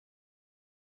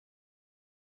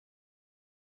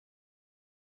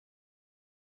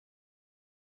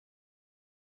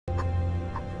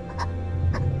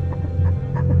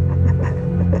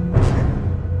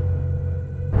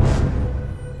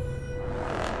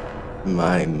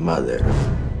My mother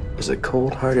was a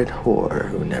cold-hearted whore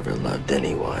who never loved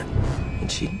anyone.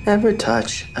 And she'd never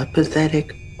touch a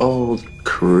pathetic old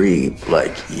creep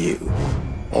like you.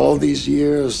 All these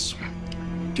years,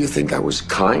 do you think I was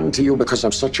kind to you because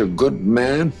I'm such a good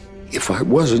man? If I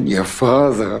wasn't your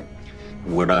father,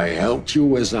 would I help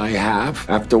you as I have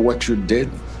after what you did?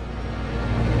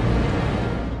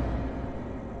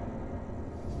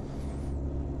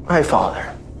 My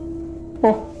father.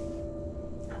 Well,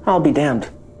 I'll be damned.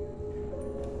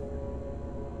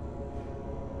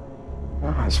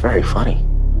 Oh, it's very funny.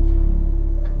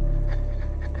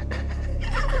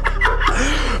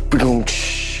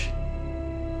 Boom-ch.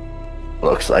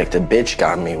 Looks like the bitch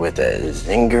got me with a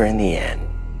zinger in the end.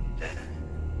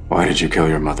 Why did you kill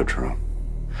your mother, Jerome?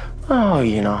 Oh,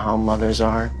 you know how mothers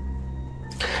are.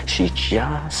 She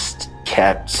just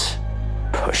kept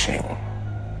pushing.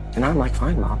 And I'm like,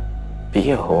 fine, Mom,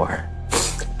 be a whore.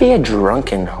 Be a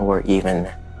drunken whore even,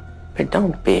 but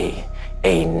don't be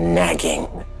a nagging,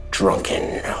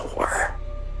 drunken whore.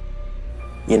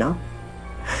 You know?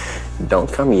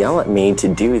 Don't come yell at me to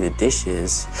do the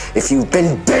dishes if you've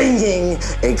been banging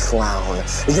a clown.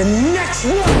 The next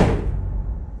one!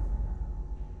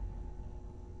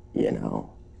 You know.